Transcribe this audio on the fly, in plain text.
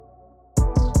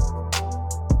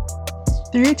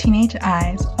Through Teenage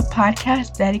Eyes, a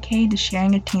podcast dedicated to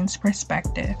sharing a teen's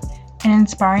perspective and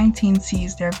inspiring teens to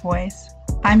use their voice.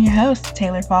 I'm your host,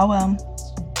 Taylor Falwell.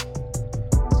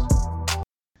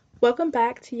 Welcome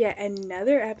back to yet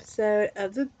another episode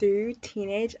of the Through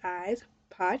Teenage Eyes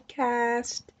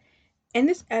podcast. In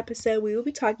this episode, we will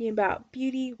be talking about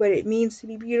beauty, what it means to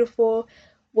be beautiful,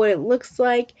 what it looks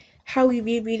like, how we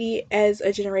view beauty as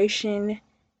a generation,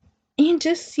 and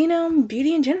just,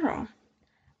 beauty in general.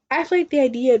 I feel like the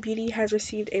idea of beauty has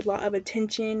received a lot of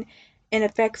attention and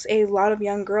affects a lot of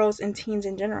young girls and teens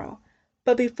in general.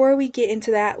 But before we get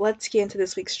into that, let's get into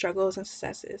this week's struggles and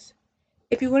successes.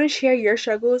 If you want to share your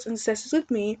struggles and successes with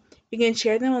me, you can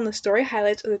share them on the story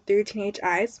highlights of the Through Teenage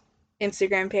Eyes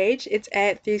Instagram page. It's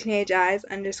at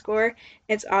 @ThroughTeenageEyes_.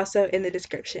 It's also in the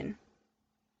description.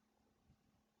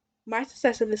 My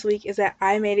success of this week is that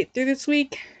I made it through this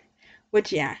week,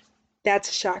 which, that's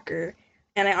a shocker.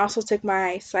 And I also took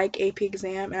my psych AP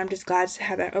exam, and I'm just glad to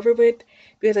have that over with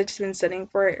because I've just been studying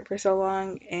for it for so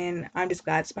long, and I'm just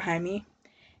glad it's behind me.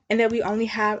 And that we only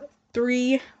have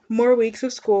 3 more weeks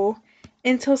of school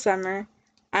until summer.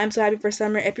 I'm so happy for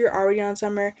summer. If you're already on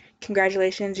summer,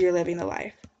 congratulations, you're living the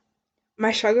life.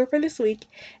 My struggle for this week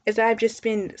is that I've just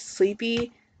been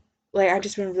sleepy. I've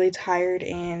just been really tired,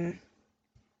 and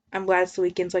I'm glad it's the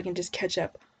weekend so I can just catch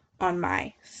up on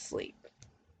my sleep.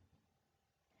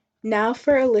 Now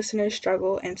for a listener's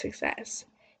struggle and success.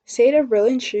 Sada Real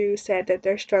and True said that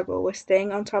their struggle was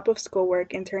staying on top of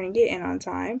schoolwork and turning it in on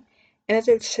time, and that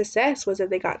their success was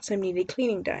that they got some needed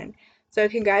cleaning done. So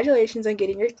congratulations on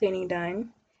getting your cleaning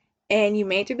done, and you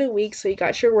made it through the week, so you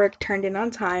got your work turned in on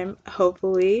time,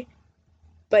 hopefully.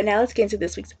 But now let's get into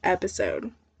this week's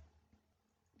episode.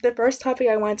 The first topic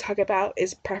I want to talk about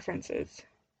is preferences.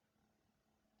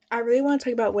 I really want to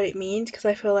talk about what it means because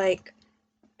I feel like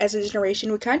as a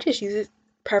generation, we kind of just use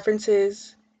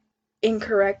preferences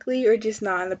incorrectly or just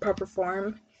not in the proper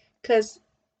form. Because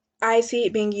I see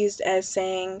it being used as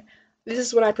saying, this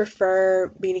is what I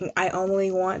prefer, meaning I only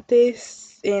want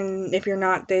this, and if you're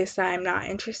not this, I'm not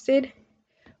interested.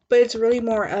 But it's really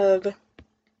more of,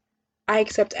 I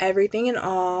accept everything and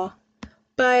all,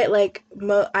 but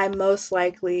I most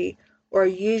likely or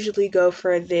usually go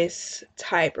for this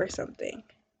type or something.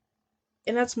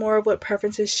 And that's more of what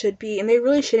preferences should be, and they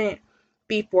really shouldn't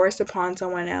be forced upon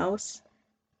someone else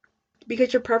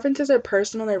because your preferences are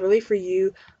personal. They're really for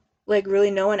you.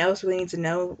 Really no one else really needs to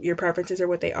know your preferences or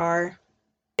what they are.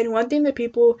 And one thing that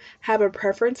people have a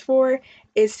preference for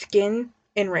is skin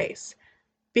and race,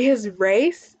 because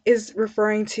race is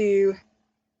referring to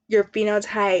your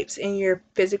phenotypes and your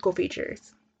physical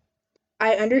features.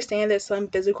 I understand that some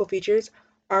physical features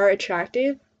are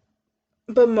attractive,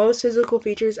 but most physical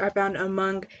features are found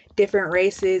among different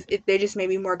races. They just may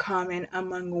be more common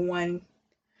among one,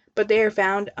 but they are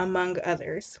found among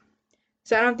others.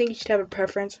 So I don't think you should have a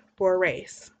preference for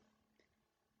race.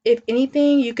 If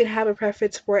anything, you can have a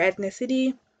preference for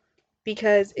ethnicity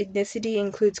because ethnicity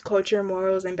includes culture,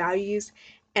 morals, and values.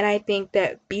 And I think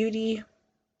that beauty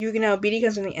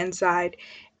comes from the inside,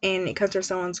 and it comes from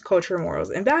someone's culture,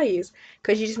 morals, and values.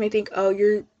 Because you just may think, oh,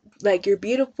 you're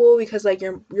beautiful because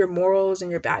your morals and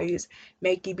your values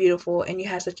make you beautiful, and you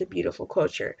have such a beautiful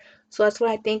culture. So that's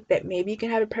why I think that maybe you can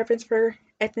have a preference for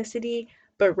ethnicity,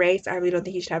 but race, I really don't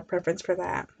think you should have a preference for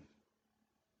that.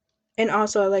 And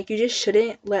also, you just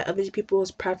shouldn't let other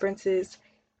people's preferences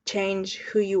change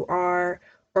who you are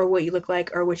or what you look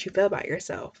like or what you feel about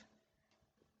yourself.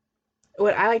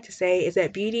 What I like to say is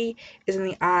that beauty is in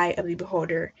the eye of the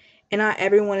beholder, and not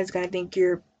everyone is going to think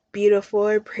you're beautiful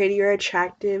or pretty or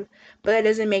attractive, but that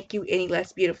doesn't make you any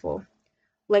less beautiful.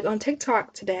 On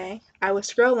TikTok today, I was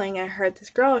scrolling and I heard this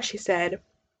girl, she said,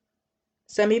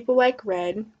 some people like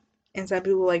red and some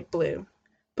people like blue,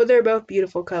 but they're both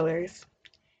beautiful colors.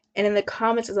 And in the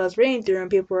comments as I was reading through them,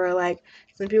 people were like,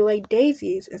 some people like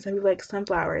daisies and some people like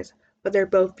sunflowers, but they're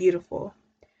both beautiful.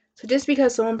 So just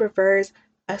because someone prefers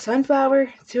a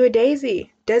sunflower to a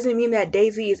daisy doesn't mean that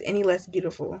daisy is any less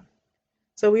beautiful.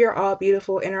 So we are all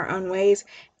beautiful in our own ways,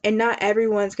 and not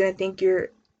everyone's going to think you're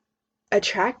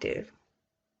attractive,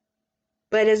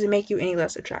 but it doesn't make you any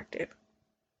less attractive.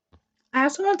 I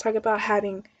also want to talk about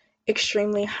having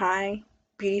extremely high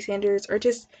beauty standards, or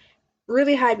just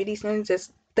really high beauty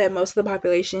standards that most of the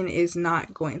population is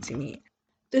not going to meet.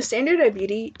 The standard of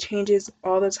beauty changes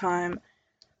all the time,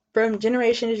 from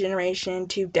generation to generation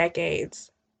to decades.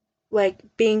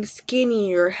 Being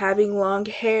skinny or having long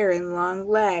hair and long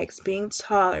legs, being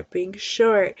tall or being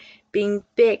short, being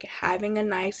thick, having a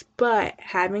nice butt,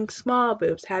 having small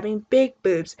boobs, having big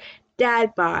boobs,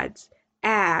 dad bods,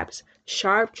 abs,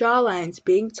 sharp jawlines,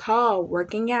 being tall,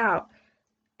 working out.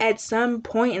 at some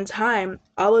point in time,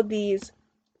 all of these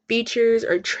features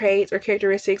or traits or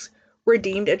characteristics were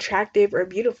deemed attractive or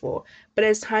beautiful. But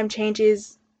as time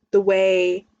changes, the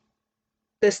way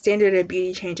the standard of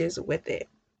beauty changes with it.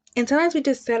 And sometimes we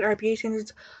just set our beauty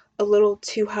standards a little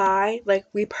too high. Like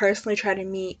we personally try to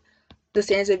meet the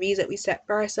standards of beauty that we set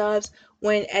for ourselves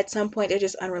when at some point they're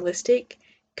just unrealistic.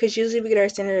 Because usually we get our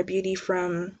standard of beauty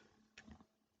from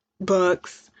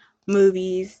books,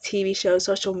 movies, TV shows,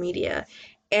 social media.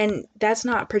 And that's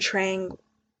not portraying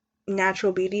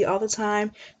natural beauty all the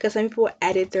time because some people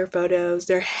edit their photos,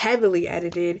 they're heavily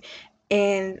edited.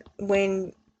 And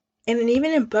then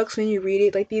even in books when you read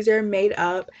it, like these are made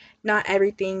up. Not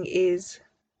everything is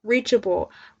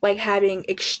reachable, like having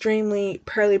extremely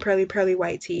pearly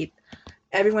white teeth.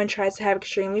 Everyone tries to have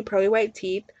extremely pearly white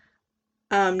teeth.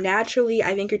 Naturally,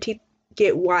 I think your teeth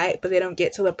get white, but they don't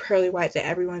get to the pearly white that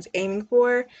everyone's aiming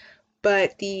for.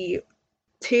 But the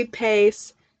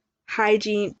toothpaste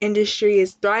hygiene industry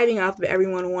is thriving off of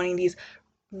everyone wanting these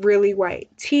really white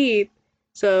teeth.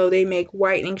 So they make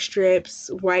whitening strips,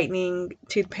 whitening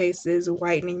toothpastes,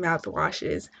 whitening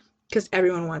mouthwashes because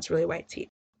everyone wants really white teeth.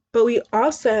 But we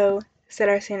also set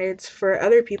our standards for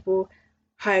other people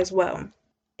high as well. And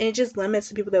it just limits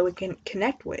the people that we can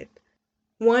connect with.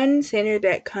 One standard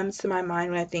that comes to my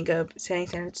mind when I think of setting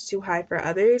standards too high for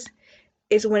others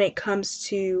is when it comes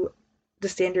to the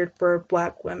standard for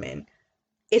Black women.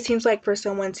 It seems like for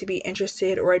someone to be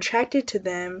interested or attracted to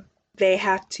them, they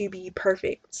have to be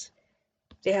perfect.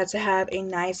 They have to have a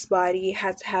nice body,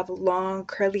 have to have long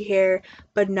curly hair,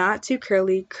 but not too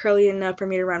curly, curly enough for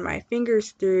me to run my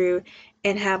fingers through,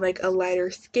 and have like a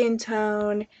lighter skin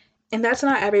tone. And that's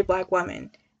not every Black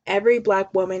woman. Every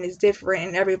Black woman is different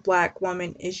and every Black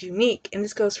woman is unique. And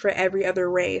this goes for every other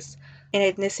race and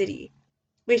ethnicity.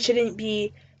 We shouldn't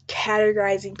be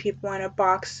categorizing people in a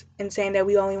box and saying that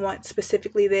we only want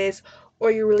specifically this or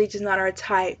you're really just not our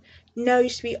type. No, you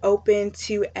should be open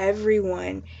to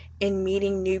everyone and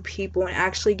meeting new people and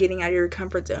actually getting out of your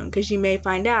comfort zone because you may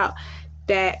find out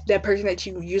that that person that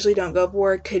you usually don't go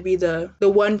for could be the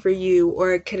one for you,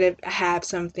 or it could have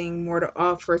something more to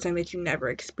offer, something that you never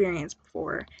experienced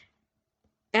before.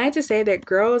 And I have to say that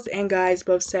girls and guys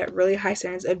both set really high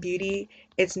standards of beauty.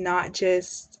 It's not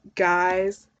just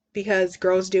guys because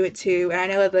girls do it too. And I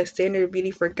know that the standard of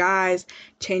beauty for guys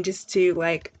changes to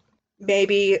like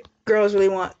maybe girls really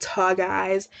want tall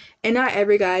guys, and not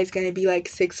every guy is gonna be like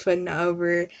 6 foot and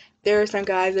over. There are some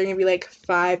guys that are gonna be like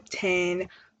 5'10",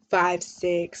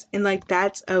 5'6", and like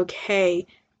that's okay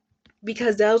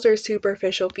because those are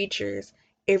superficial features.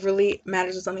 It really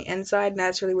matters what's on the inside, and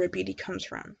that's really where beauty comes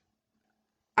from.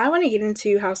 I want to get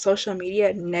into how social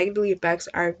media negatively affects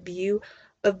our view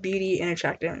of beauty and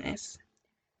attractiveness.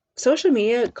 Social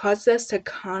media causes us to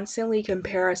constantly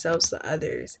compare ourselves to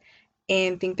others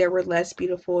and think that we're less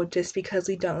beautiful just because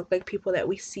we don't look like people that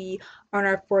we see on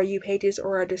our For You pages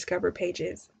or our Discover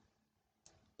pages.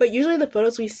 But usually the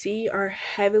photos we see are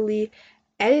heavily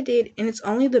edited and it's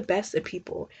only the best of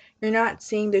people. You're not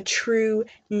seeing the true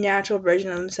natural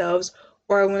version of themselves,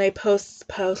 or when they post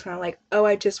kind of like, oh,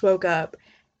 I just woke up.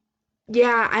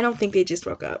 Yeah, I don't think they just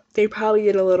woke up. They probably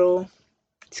did a little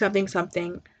something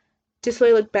something just so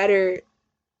they look better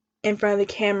in front of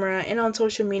the camera and on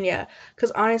social media.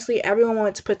 Because honestly, everyone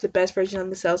wants to put the best version of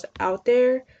themselves out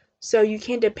there. So you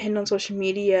can't depend on social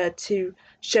media to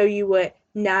show you what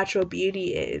natural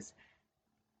beauty is.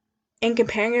 And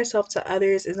comparing yourself to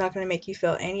others is not going to make you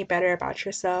feel any better about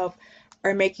yourself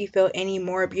or make you feel any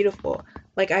more beautiful.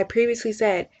 Like I previously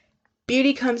said,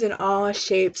 beauty comes in all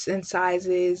shapes and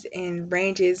sizes and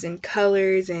ranges and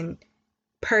colors and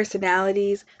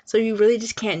personalities. So you really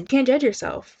just can't judge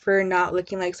yourself for not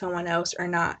looking like someone else or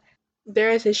not.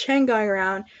 There is this trend going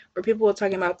around where people are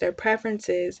talking about their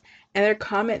preferences and their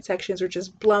comment sections were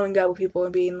just blowing up with people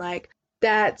and being like,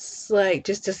 that's like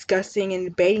just disgusting, and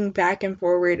debating back and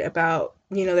forward about,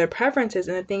 their preferences.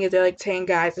 And the thing is, they're like saying,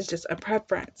 guys, it's just a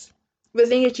preference. The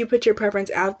thing is, you put your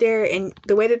preference out there, and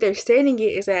the way that they're stating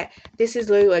it is that this is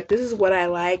literally like, this is what I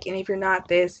like, and if you're not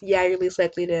this, yeah, you're least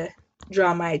likely to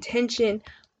draw my attention.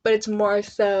 But it's more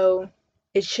so,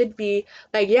 it should be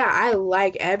like, yeah, I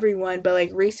like everyone, but like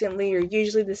recently or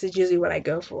usually, this is usually what I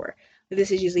go for.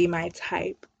 This is usually my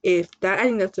type. If that, I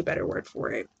think that's a better word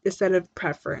for it instead of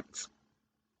preference.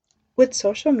 With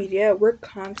social media, we're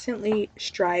constantly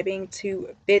striving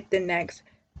to fit the next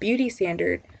beauty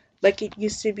standard. Like it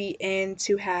used to be in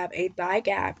to have a thigh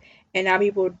gap, and now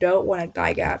people don't want a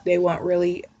thigh gap. They want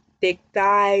really thick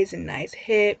thighs and nice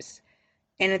hips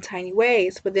and a tiny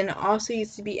waist. But then it also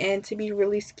used to be in to be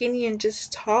really skinny and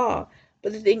just tall.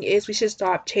 But the thing is, we should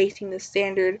stop chasing the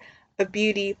standard of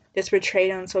beauty that's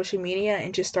portrayed on social media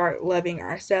and just start loving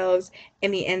ourselves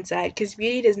in the inside, because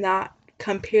beauty does not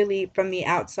come purely from the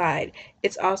outside.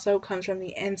 It also comes from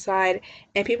the inside,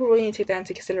 and people really need to take that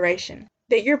into consideration.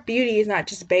 That your beauty is not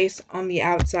just based on the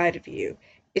outside of you.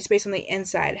 It's based on the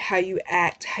inside, how you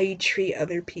act, how you treat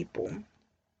other people.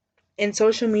 And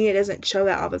social media doesn't show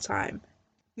that all the time.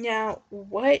 Now,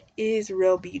 what is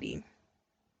real beauty?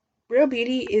 Real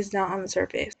beauty is not on the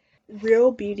surface.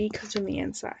 Real beauty comes from the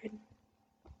inside.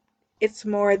 It's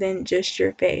more than just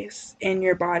your face and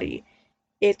your body.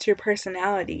 It's your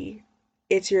personality.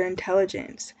 It's your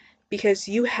intelligence. Because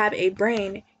you have a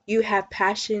brain, you have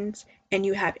passions, and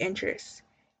you have interests.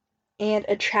 And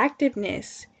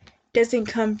attractiveness doesn't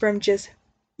come from just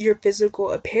your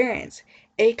physical appearance.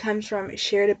 It comes from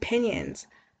shared opinions,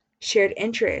 shared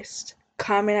interests,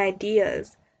 common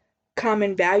ideas,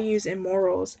 common values and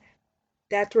morals.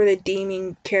 That's where the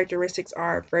deeming characteristics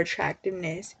are for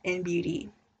attractiveness and beauty.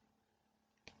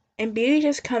 And beauty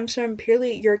just comes from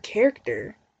purely your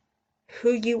character,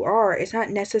 who you are. It's not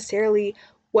necessarily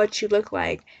what you look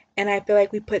like. And I feel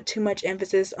like we put too much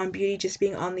emphasis on beauty just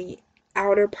being on the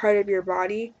outer part of your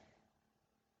body,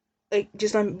 like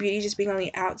just on beauty just being on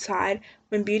the outside,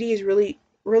 when beauty is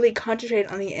really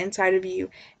concentrated on the inside of you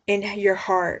and your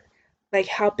heart, like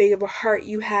how big of a heart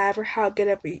you have or how good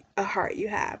of a heart you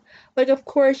have. Like, of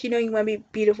course, you want to be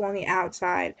beautiful on the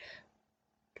outside,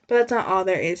 but that's not all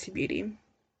there is to beauty.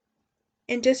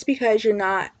 And just because you're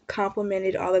not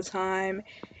complimented all the time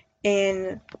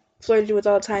and flirted with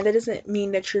all the time, that doesn't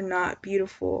mean that you're not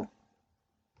beautiful.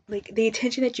 Like, the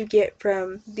attention that you get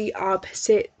from the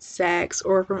opposite sex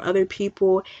or from other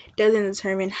people doesn't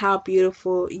determine how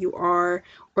beautiful you are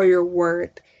or your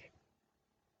worth.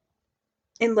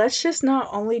 And let's just not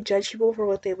only judge people for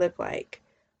what they look like.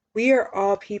 We are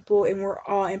all people and we're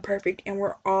all imperfect and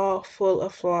we're all full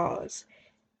of flaws.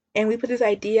 And we put this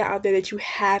idea out there that you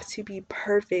have to be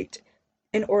perfect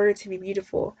in order to be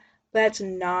beautiful. That's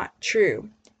not true.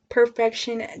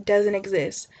 Perfection doesn't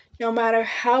exist. No matter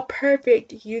how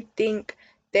perfect you think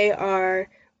they are,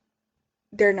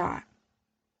 they're not.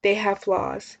 They have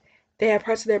flaws. They have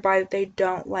parts of their body that they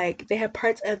don't like. They have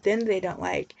parts of them they don't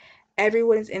like.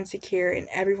 Everyone is insecure and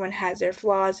everyone has their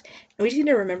flaws. And we just need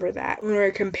to remember that when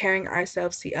we're comparing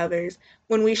ourselves to others,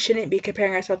 when we shouldn't be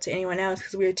comparing ourselves to anyone else,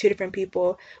 because we are two different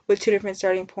people with two different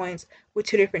starting points, with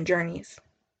two different journeys.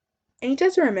 And you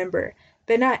just remember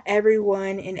that not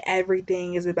everyone and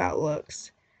everything is about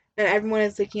looks. Not everyone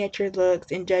is looking at your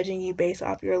looks and judging you based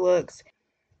off your looks.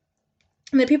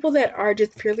 And the people that are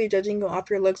just purely judging you off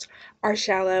your looks are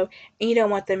shallow, and you don't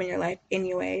want them in your life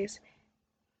anyways.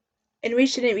 And we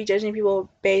shouldn't be judging people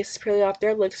based purely off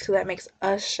their looks, because that makes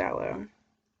us shallow.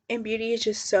 And beauty is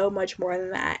just so much more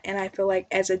than that. And I feel like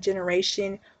as a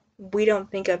generation, we don't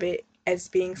think of it as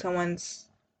being someone's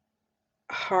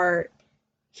heart,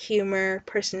 humor,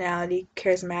 personality,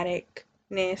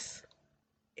 charismaticness,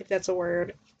 if that's a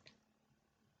word.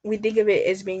 We think of it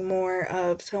as being more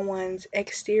of someone's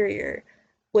exterior,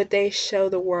 what they show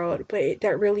the world, but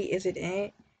that really isn't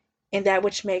it. And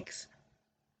that's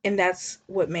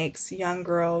what makes young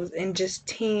girls and just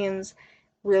teens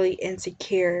really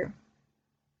insecure,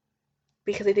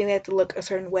 because they think they have to look a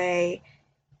certain way,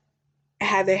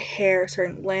 have their hair a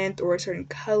certain length or a certain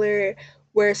color,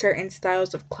 wear certain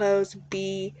styles of clothes,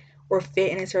 be or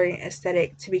fit in a certain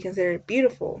aesthetic to be considered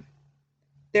beautiful.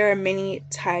 There are many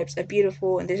types of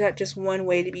beautiful, and there's not just one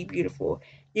way to be beautiful.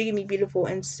 You can be beautiful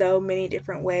in so many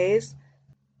different ways.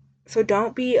 So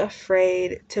don't be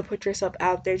afraid to put yourself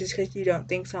out there just because you don't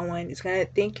think someone is going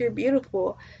to think you're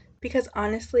beautiful. Because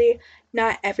honestly,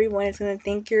 not everyone is going to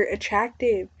think you're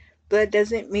attractive, but that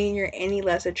doesn't mean you're any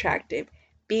less attractive.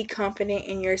 Be confident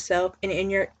in yourself and in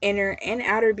your inner and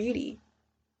outer beauty.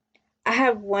 I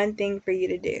have one thing for you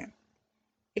to do: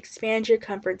 expand your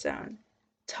comfort zone.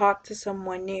 Talk to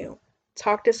someone new.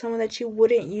 Talk to someone that you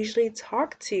wouldn't usually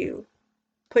talk to.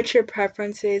 Put your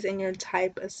preferences and your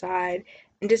type aside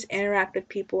and just interact with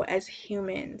people as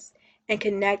humans and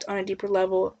connect on a deeper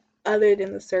level other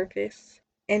than the surface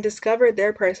and discover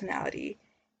their personality.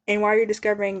 And while you're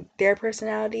discovering their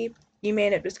personality, you may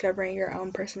end up discovering your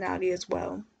own personality as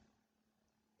well.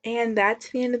 And that's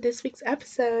the end of this week's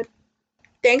episode.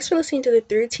 Thanks for listening to the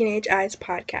Through Teenage Eyes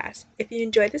podcast. If you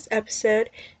enjoyed this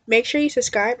episode, make sure you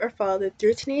subscribe or follow the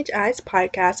Through Teenage Eyes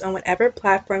podcast on whatever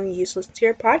platform you use to listen to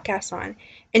your podcast on.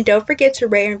 And don't forget to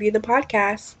rate and review the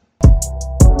podcast.